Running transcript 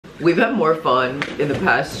We've had more fun in the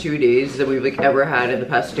past 2 days than we've like ever had in the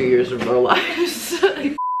past 2 years of our lives.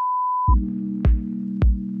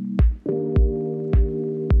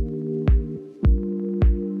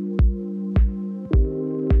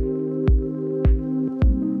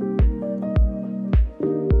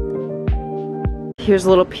 Here's a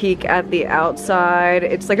little peek at the outside.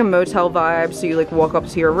 It's like a motel vibe, so you like walk up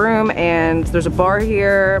to your room and there's a bar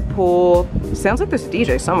here, pool. Sounds like there's a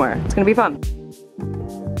DJ somewhere. It's gonna be fun.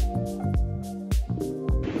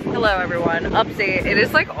 Hello everyone, update. It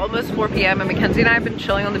is like almost 4 p.m. and Mackenzie and I have been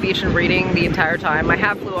chilling on the beach and reading the entire time. My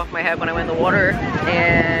hat flew off my head when I went in the water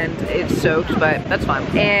and it's soaked, but that's fine.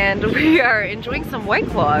 And we are enjoying some White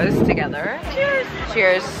Claws together. Cheers!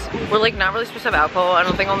 Cheers. We're like not really supposed to have alcohol, I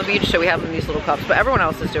don't think, on the beach, so we have them in these little cups, but everyone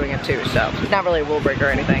else is doing it too, so it's not really a rule breaker or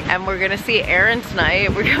anything. And we're gonna see Aaron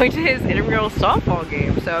tonight. We're going to his intramural softball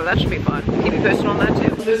game, so that should be fun. Keep you posted on that too.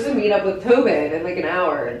 We're supposed to meet up with Tobin in like an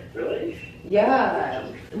hour. Really? Yeah.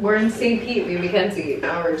 We're in St. Pete, me and Mackenzie. An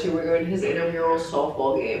hour or two, we're going to his intramural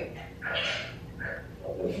softball game.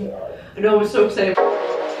 I know, I'm so excited.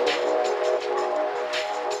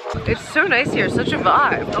 It's so nice here, such a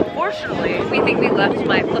vibe. Unfortunately, we think we left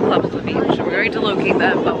my flip-flops on the beach, so we're going to locate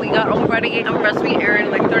them, but we got all ready. I'm supposed to meet Aaron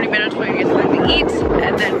in like 30 minutes. We're gonna get something to eat,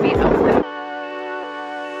 and then meet up with him.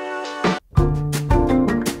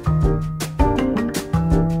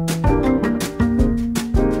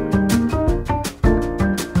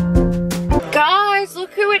 Guys,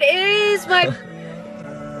 look who it is!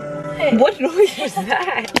 What noise was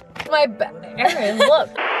that? Aaron, look.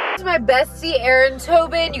 This is my bestie, Aaron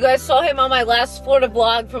Tobin. You guys saw him on my last Florida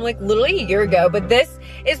vlog from like literally a year ago, but this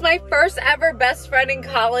is my first ever best friend in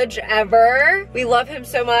college ever. We love him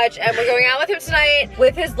so much, and we're going out with him tonight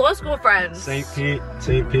with his law school friends. St. Pete.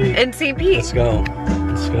 In St. Pete. Let's go.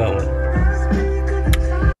 Let's go.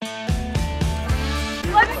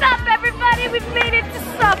 What's up, everybody? We've made it to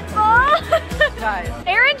softball. Guys.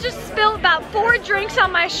 Aaron just spilled about 4 drinks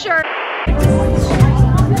on my shirt.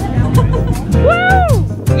 Woo!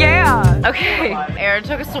 Yeah! Okay, Aaron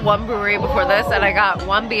took us to one brewery before this and I got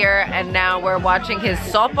 1 beer, and now we're watching his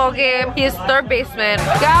softball game. He is third baseman.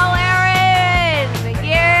 Go Aaron!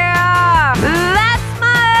 Yeah! That's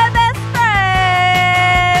my best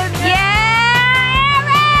friend! Yeah, Aaron!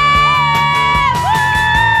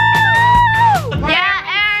 Woo! Yeah,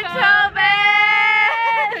 Aaron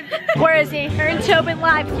Tobin! Where is he? Aaron Tobin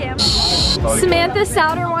live cam. Samantha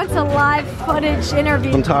Souder wants a live footage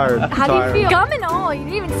interview. I'm tired. How do you feel? Gum and all, you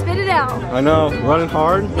didn't even spit it out. I know, running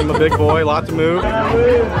hard. I'm a big boy, lot to move.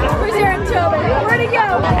 Where's Aaron Tobin? Where'd he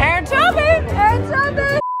go? Aaron Tobin! Aaron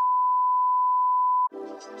Tobin!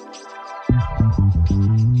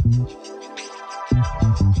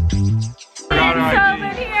 Aaron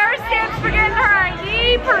Tobin here stands for getting her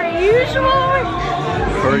ID per usual.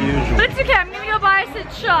 Per usual. But it's okay, I'm gonna go buy us a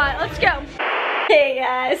shot. Let's go. Hey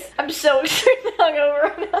guys, I'm so extremely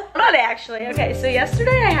hungover. Not actually. Okay, so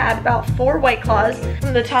yesterday I had about 4 White Claws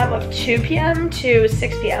from the time of 2 p.m. to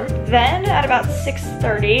 6 p.m. Then at about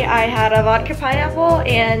 6:30, I had a vodka pineapple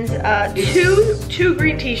and two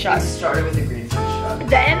green tea shots. Started with the green tea shot.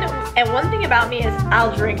 Then, and one thing about me is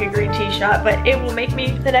I'll drink a green tea shot, but it will make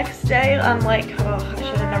me the next day, I'm like, oh, I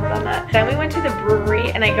should have never done that. Then we went to the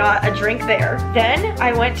brewery and I got a drink there. Then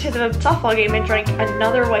I went to the softball game and drank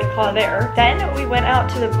another White Claw there. Then we went out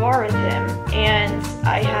to the bar with him and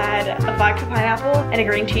I had a vodka pineapple and a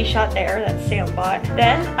green tea shot there that Sam bought.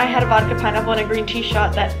 Then I had a vodka pineapple and a green tea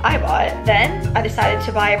shot that I bought. Then I decided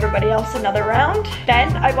to buy everybody else another round.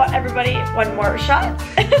 Then I bought everybody 1 more shot.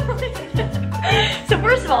 So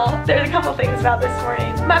first of all, there's a couple things about this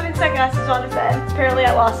morning. My sunglasses on in bed. Apparently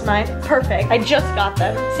I lost mine. Perfect. I just got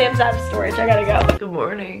them. Sam's out of storage. I gotta go. Good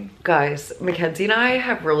morning. Guys, Mackenzie and I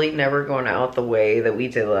have really never gone out the way that we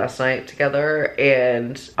did last night together,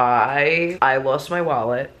 and I lost my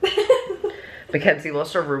wallet. Mackenzie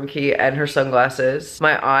lost her room key and her sunglasses.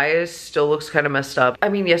 My eyes still looks kind of messed up. I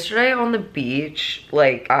mean, yesterday on the beach,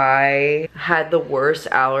 like, I had the worst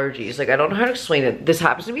allergies. Like, I don't know how to explain it. This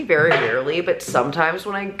happens to me very rarely, but sometimes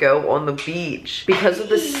when I go on the beach, because of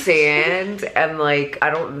the sand and like,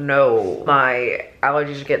 I don't know, my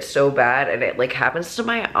allergies get so bad and it like happens to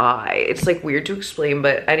my eye. It's like weird to explain,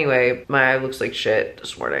 but anyway, my eye looks like shit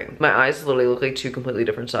this morning. My eyes literally look like 2 completely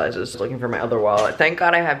different sizes. Looking for my other wallet. Thank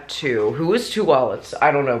God I have 2. Who has 2 wallets?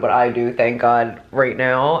 I don't know, but I do, thank God, right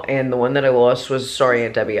now. And the one that I lost was, sorry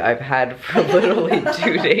Aunt Debbie, I've had for literally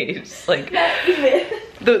 2 days. Like,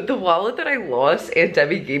 the wallet that I lost, Aunt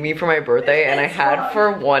Debbie gave me for my birthday, and I had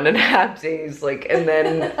for 1.5 days, like, and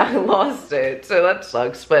then I lost it, so that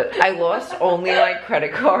sucks. But I lost only my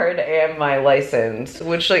credit card and my license,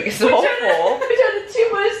 which like is awful. Which are the 2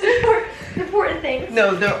 most Thanks.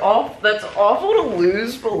 No, they're off. That's awful to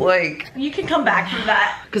lose, but like. You can come back from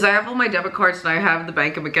that. Because I have all my debit cards and I have the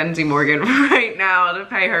Bank of Mackenzie Morgan right now to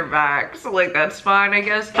pay her back. So like, that's fine, I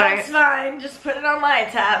guess. But That's fine. Just put it on my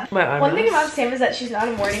tab. One thing about Sam is that she's not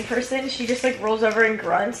a morning person. She just like rolls over and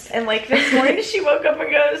grunts. And like this morning she woke up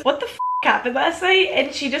and goes, what the f happened last night?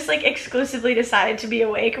 And she just like exclusively decided to be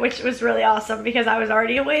awake, which was really awesome because I was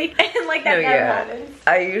already awake. And like that never happens.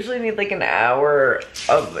 I usually need like an hour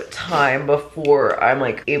of time before I'm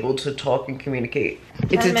like able to talk and communicate.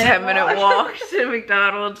 It's a 10-minute walk to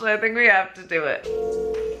McDonald's, so I think we have to do it.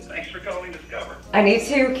 Thanks for calling Discover. I need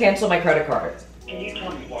to cancel my credit card. Can you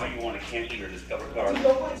tell me why you want to cancel your Discover card?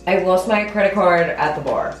 I lost my credit card at the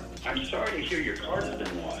bar. I'm sorry to hear your card has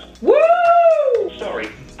been lost. Woo! Sorry,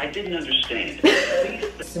 I didn't understand. Please.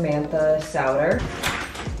 Samantha Souder.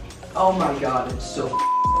 Oh my god, it's so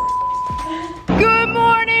Good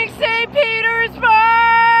morning, St. Petersburg!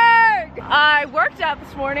 I worked out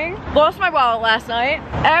this morning, lost my wallet last night,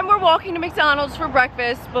 and we're walking to McDonald's for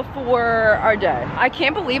breakfast before our day. I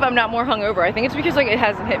can't believe I'm not more hungover. I think it's because like it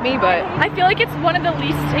hasn't hit me, but I feel like it's one of the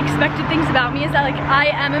least expected things about me is that like I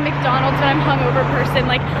am a McDonald's when I'm hungover person.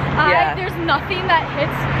 Like there's nothing that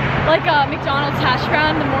hits like a McDonald's hash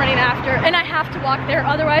brown the morning after, and I have to walk there.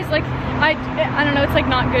 Otherwise, like I don't know, it's like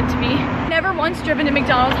not good to me. Never once driven to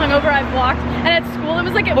McDonald's hungover. I've walked, and at school it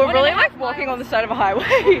was like we're really like walking on the side of a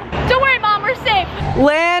highway. Don't worry, Mom, we're safe.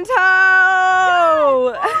 Lanto!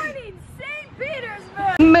 Good morning, St.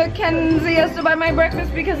 Petersburg. Mackenzie has to buy my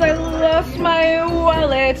breakfast because I lost my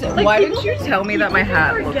wallet. Like, why didn't you tell me that my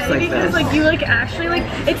hat looks like because, this? like you like actually like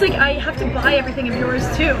it's like I have to buy everything of yours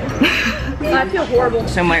too. I feel horrible.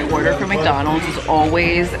 So my order for McDonald's is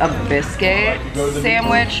always a biscuit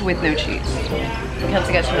sandwich with no cheese.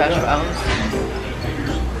 Mackenzie gets 2 hash browns.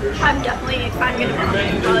 I'm gonna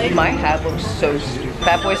probably. My hat looks so stupid.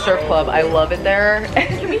 Fat Boy Surf Club, I love it there.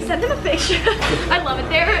 Can we send them a picture? I love it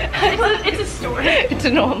there. It's a store. It's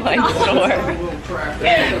an online store.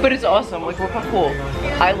 But it's awesome, like we're cool.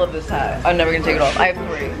 I love this hat. I'm never gonna take it off. I have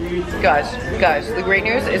 3. Guys, the great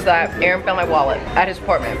news is that Aaron found my wallet at his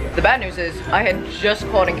apartment. The bad news is I had just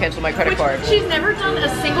called and canceled my credit card. She's never done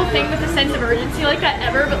a single thing with a sense of urgency like that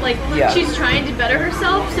ever, but like she's trying to better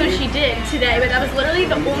herself, so she did today. But that was literally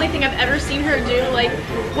the only thing I've ever seen her do like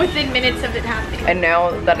within minutes of it happening. And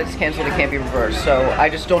now that it's canceled, it can't be reversed, so I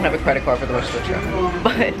just don't have a credit card for the rest of the trip.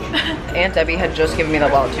 But Aunt Debbie had just given me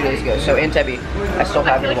that wallet 2 days ago, so Aunt Debbie, I still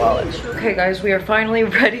have your wallet. Okay guys, we are finally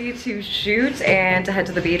ready to shoot and to head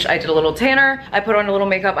to the beach. I did a little tanner, I put on a little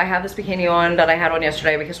makeup. I have this bikini on that I had on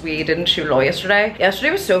yesterday because we didn't shoot at all yesterday.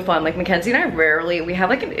 Yesterday was so fun. Like Mackenzie and I we have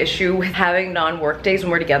like an issue with having non-work days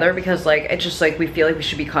when we're together because like it's just like we feel like we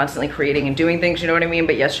should be constantly creating and doing things, you know what I mean?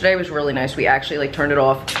 But yesterday was really nice. We actually like turned it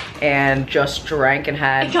off and just drank and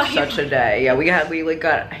had such a day. Yeah, we like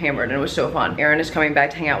got hammered and it was so fun. Aaron is coming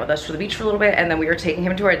back to hang out with us for the beach for a little bit, and then we are taking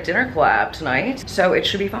him to our dinner collab tonight, so it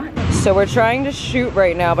should be fine. So we're trying to shoot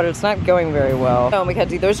right now, but it's not going very well. Oh,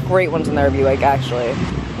 Mackenzie, there's great ones in there of you, like actually.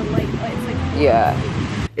 Yeah.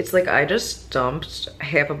 It's like I just dumped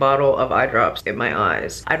half a bottle of eye drops in my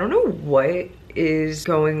eyes. I don't know what is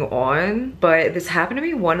going on, but this happened to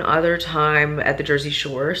me one other time at the Jersey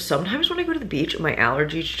Shore. Sometimes when I go to the beach, my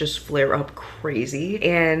allergies just flare up crazy,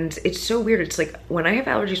 and it's so weird. It's like when I have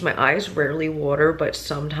allergies, my eyes rarely water, but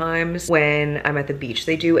sometimes when I'm at the beach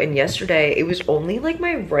they do. And yesterday it was only like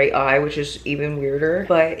my right eye, which is even weirder,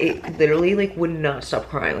 but it literally like would not stop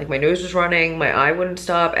crying. Like my nose was running, my eye wouldn't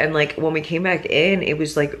stop, and like when we came back in it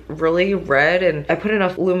was like really red, and I put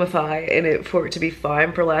enough Lumify in it for it to be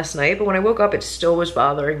fine for last night, but when I woke up it still was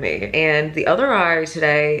bothering me. And the other eye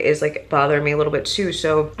today is like bothering me a little bit too.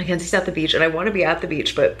 So Mackenzie's at the beach and I want to be at the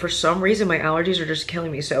beach, but for some reason my allergies are just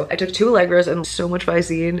killing me. So I took 2 Allegras and so much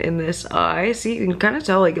Visine in this eye. See, you can kind of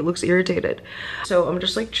tell like it looks irritated. So I'm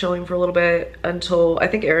just like chilling for a little bit until I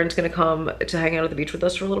think Aaron's gonna come to hang out at the beach with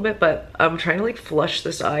us for a little bit, but I'm trying to like flush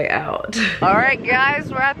this eye out. All right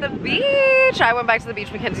guys, we're at the beach. I went back to the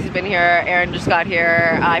beach. Mackenzie's been here. Aaron just got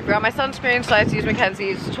here. I forgot my sunscreen, so I had to use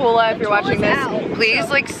Mackenzie's. Tula, if you're watching this, please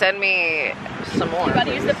like send me some more. You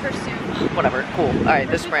gotta use the Pursuit. Whatever, cool. All right,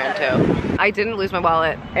 this brand too. I didn't lose my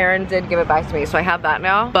wallet. Aaron did give it back to me, so I have that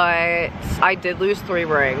now. But I did lose 3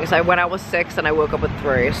 rings. I went out with 6 and I woke up with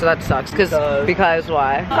 3, so that sucks. Because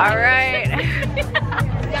why? All right.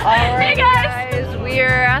 All right, guys, we're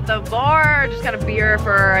at the bar. Just got a beer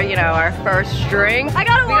for, you know, our first drink. We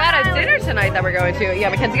got a dinner tonight that we're going to. Yeah,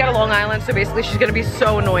 Mackenzie got a Long Island, so basically she's gonna be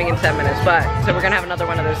so annoying in 10 minutes. But so we're gonna have another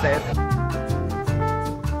one of those days.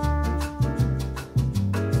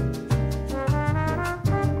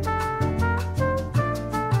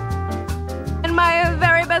 And my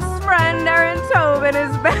very best friend, Aaron told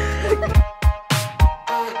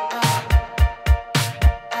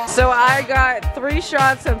I got 3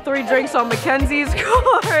 shots and 3 drinks on Mackenzie's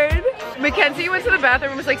card. Mackenzie went to the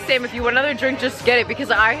bathroom and was like, Sam, if you want another drink, just get it,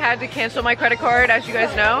 because I had to cancel my credit card, as you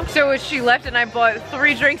guys know. So she left and I bought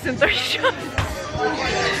 3 drinks and 3 shots.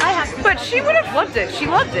 But she would have loved it. She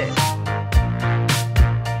loved it.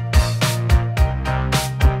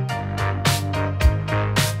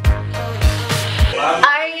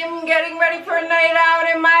 I am getting ready for a night out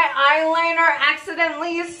and my eyeliner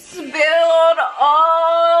accidentally spilled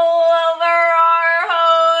all over our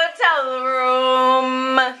hotel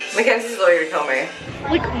room. Mackenzie's lawyer told me.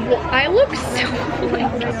 Like, I look so like...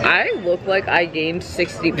 I look like I gained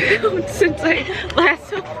 60 pounds since I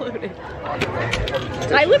last uploaded.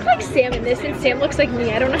 I look like Sam in this and Sam looks like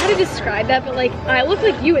me. I don't know how to describe that, but like, I look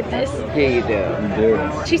like you in this. Yeah, you do. You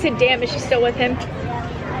do. She said, damn, is she still with him?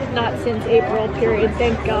 Not since April, period.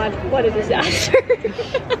 Thank God. What a disaster.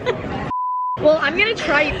 Well, I'm gonna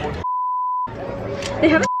try. They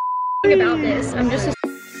haven't about this. I'm just.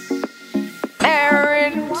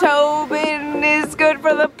 Aaron Tobin is good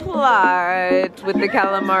for the plot with the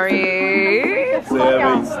calamari.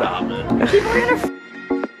 Sammy, stop it. People are gonna.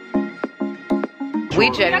 We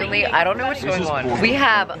genuinely, I don't know what's going on. We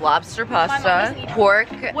have lobster pasta, pork,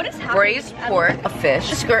 braised pork, a fish,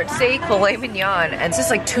 skirt steak, filet mignon, and it's just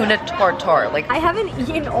like tuna tartare. Like, I haven't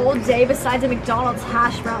eaten all day besides a McDonald's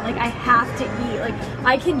hash brown. Like, I have to eat. Like,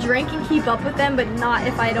 I can drink and keep up with them, but not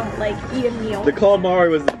if I don't like eat a meal. The calamari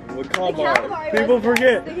was calamari. People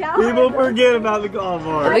forget. People forget about the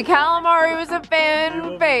calamari. the calamari was a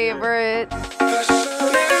fan favorite.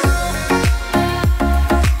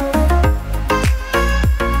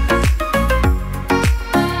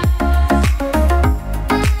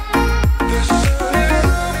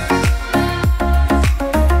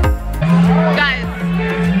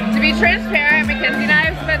 Transparent, Mackenzie and I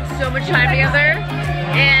have spent so much time together,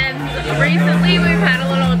 and recently we've had a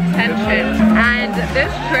little tension, and this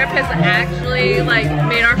trip has actually like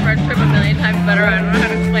made our friendship a million times better. I don't know how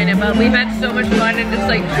to explain it, but we've had so much fun and just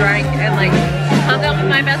like drank and like hung out with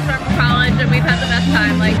my best friend from college, and we've had the best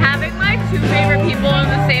time. Like, having my 2 favorite people in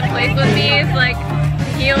the same place with me is like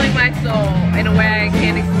healing my soul in a way I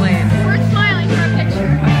can't explain. We're smiling for a picture.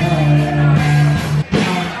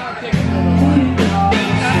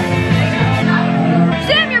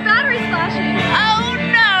 Sam, your battery's flashing. Oh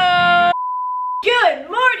no! Good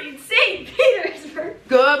morning, St. Petersburg.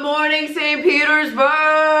 Good morning, St. Petersburg!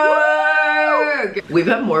 We've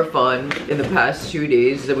had more fun in the past 2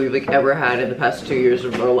 days than we've like ever had in the past 2 years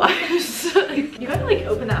of our lives. You gotta like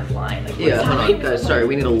open that blind. Like, Yeah, hold on, guys. Sorry,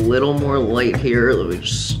 we need a little more light here. Let me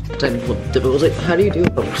just type it. It was like, how do you do?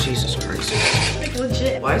 Oh, Jesus Christ! like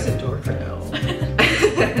legit. Why is it dark right now?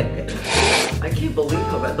 I can't believe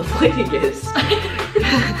how bad the lighting is.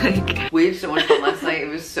 Like, we had so much fun last night. It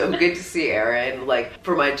was so good to see Aaron. Like,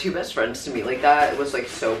 for my 2 best friends to meet like that, it was like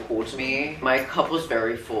so cool to me. My cup was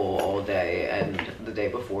very full all day and the day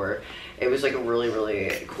before. It was like a really,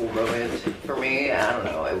 really cool moment for me. I don't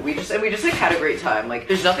know. We just like had a great time. Like,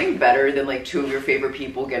 there's nothing better than like 2 of your favorite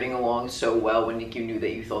people getting along so well when you knew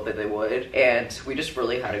that you thought that they would. And we just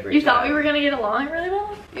really had a great time. You thought we were gonna get along really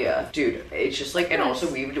well? Yeah, dude, it's just like, and also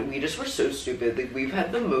we just were so stupid. Like, we've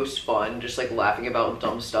had the most fun just like laughing about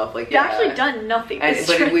dumb stuff. Like, We've actually done nothing. and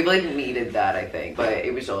but we've like needed that, I think. But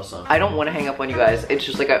it was awesome. I don't want to hang up on you guys. It's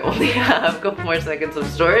just like I only have a couple more seconds of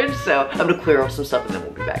storage, so I'm gonna clear off some stuff and then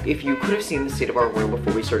we'll be back. If you could have seen the state of our room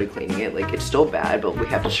before we started cleaning it, like, it's still bad, but we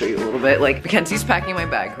have to show you a little bit. Like, Mackenzie's packing my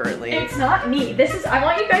bag currently. It's not me. This is, I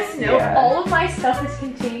want you guys to know, Yeah. all of my stuff is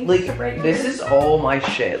contained Like, right this here. is all my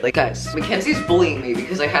shit. Like, guys, Mackenzie's bullying me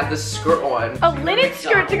because I have this skirt on. A linen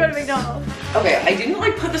skirt to go to McDonald's. Okay, I didn't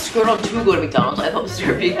like put the skirt on to go to McDonald's. I thought this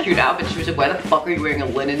would be a cute outfit. She was like, why the fuck are you wearing a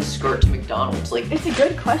linen skirt to McDonald's? Like, It's a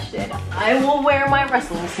good question. I will wear my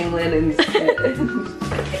wrestling singlet instead.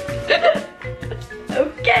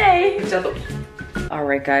 Okay.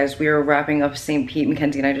 Alright guys, we are wrapping up St. Pete.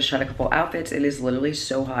 Mackenzie and I just shot a couple outfits. It is literally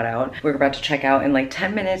so hot out. We're about to check out in like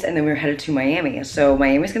 10 minutes and then we're headed to Miami. So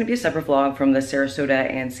Miami's gonna be a separate vlog from the Sarasota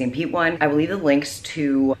and St. Pete one. I will leave the links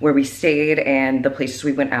to where we stayed and the places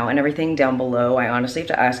we went out and everything down below. I honestly have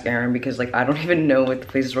to ask Aaron because like I don't even know what the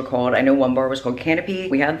places were called. I know one bar was called Canopy.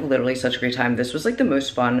 We had literally such a great time. This was like the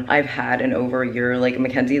most fun I've had in over a year. Like,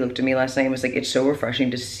 Mackenzie looked at me last night and was like, it's so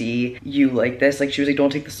refreshing to see you like this. Like, she was like, don't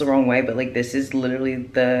take this the wrong way, but like this is literally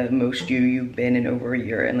the most you've been in over a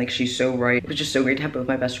year, and like she's so right. It was just so great to have both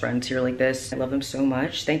my best friends here like this. I love them so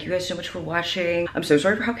much. Thank you guys so much for watching. I'm so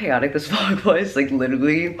sorry for how chaotic this vlog was. Like,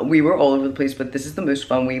 literally we were all over the place, but this is the most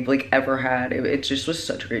fun we've like ever had. It just was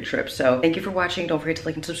such a great trip. So thank you for watching. Don't forget to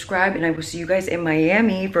like and subscribe, and I will see you guys in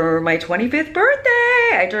Miami for my 25th birthday.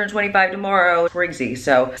 okay, I turn 25 tomorrow. Crazy.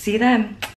 So see you then.